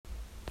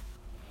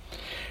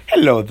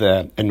Hello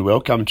there, and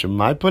welcome to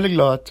my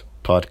Polyglot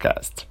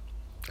podcast.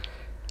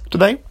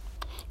 Today,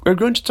 we're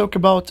going to talk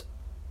about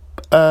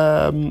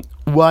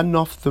one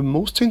of the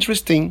most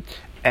interesting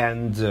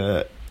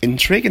and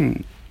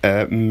intriguing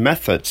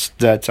methods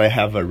that I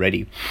have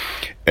already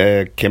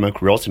came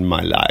across in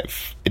my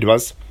life. It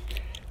was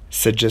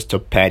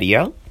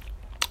Suggestopedia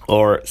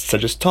or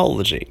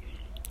Suggestology.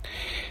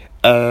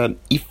 I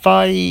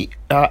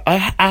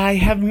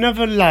have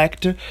never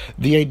liked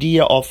the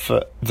idea of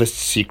the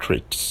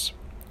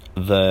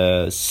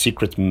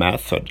secret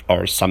method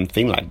or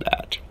something like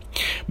that.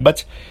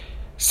 But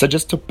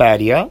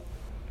Suggestopedia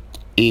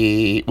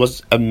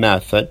was a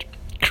method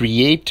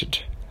created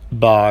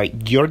by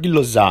Georgy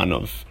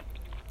Lozanov.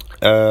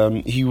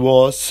 He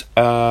was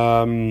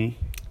a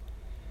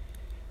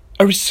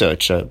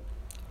researcher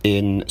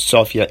in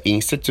Sofia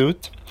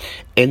Institute,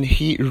 and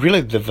he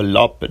really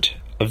developed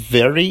a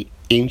very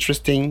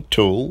interesting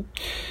tool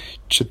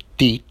to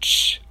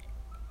teach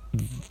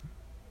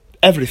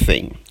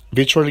everything,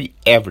 virtually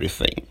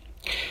everything.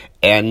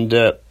 And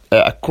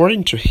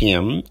according to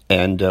him,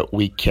 and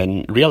we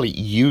can really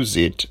use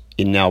it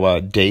in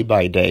our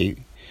day-by-day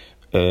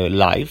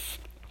life,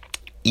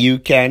 you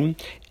can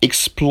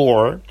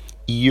explore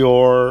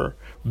your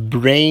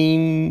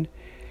brain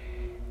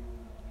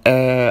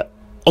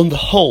on the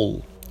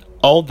whole,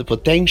 all the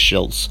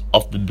potentials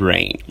of the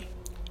brain.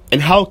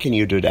 And how can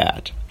you do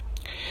that?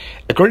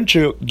 According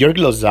to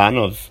Georgy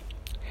Lozanov,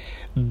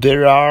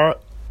 there are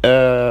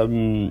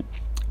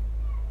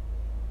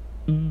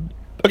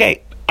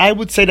I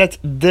would say that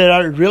there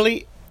are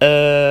really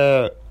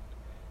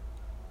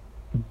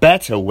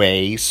better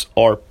ways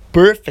or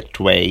perfect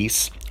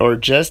ways or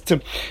just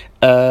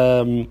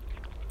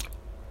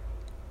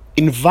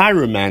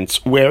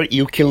environments where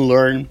you can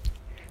learn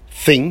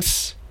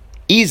things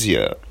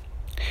easier.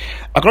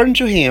 According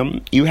to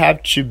him, you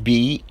have to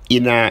be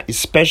in a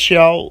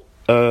special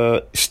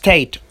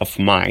state of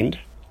mind.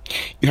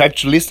 You have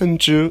to listen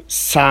to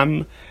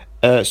some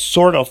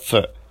sort of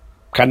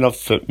kind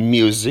of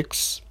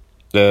musics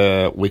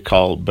we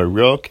call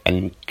Baroque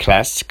and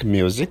classic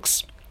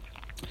musics.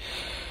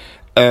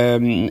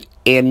 And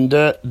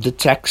the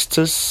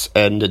texts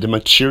and the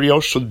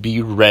material should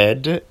be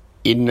read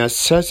in a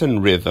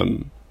certain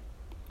rhythm.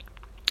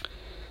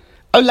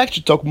 I would like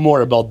to talk more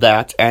about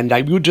that, and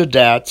I will do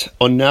that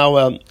on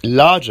our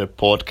larger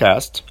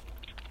podcast,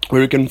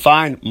 where you can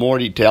find more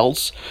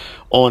details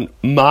on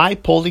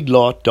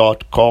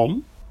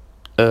mypolyglot.com,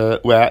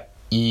 where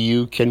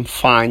you can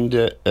find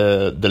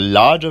the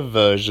larger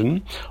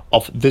version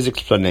of this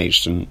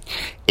explanation.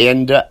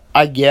 And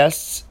I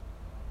guess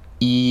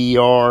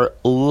your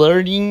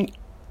learning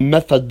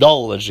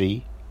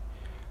methodology,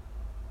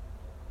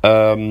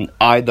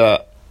 either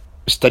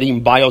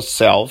studying by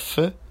yourself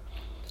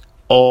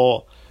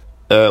or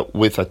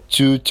with a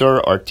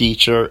tutor or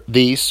teacher,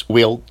 this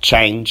will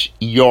change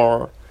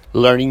your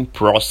learning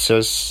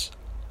process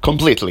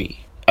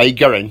completely. I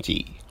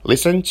guarantee.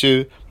 Listen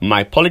to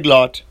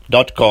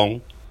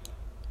mypolyglot.com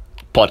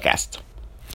podcast.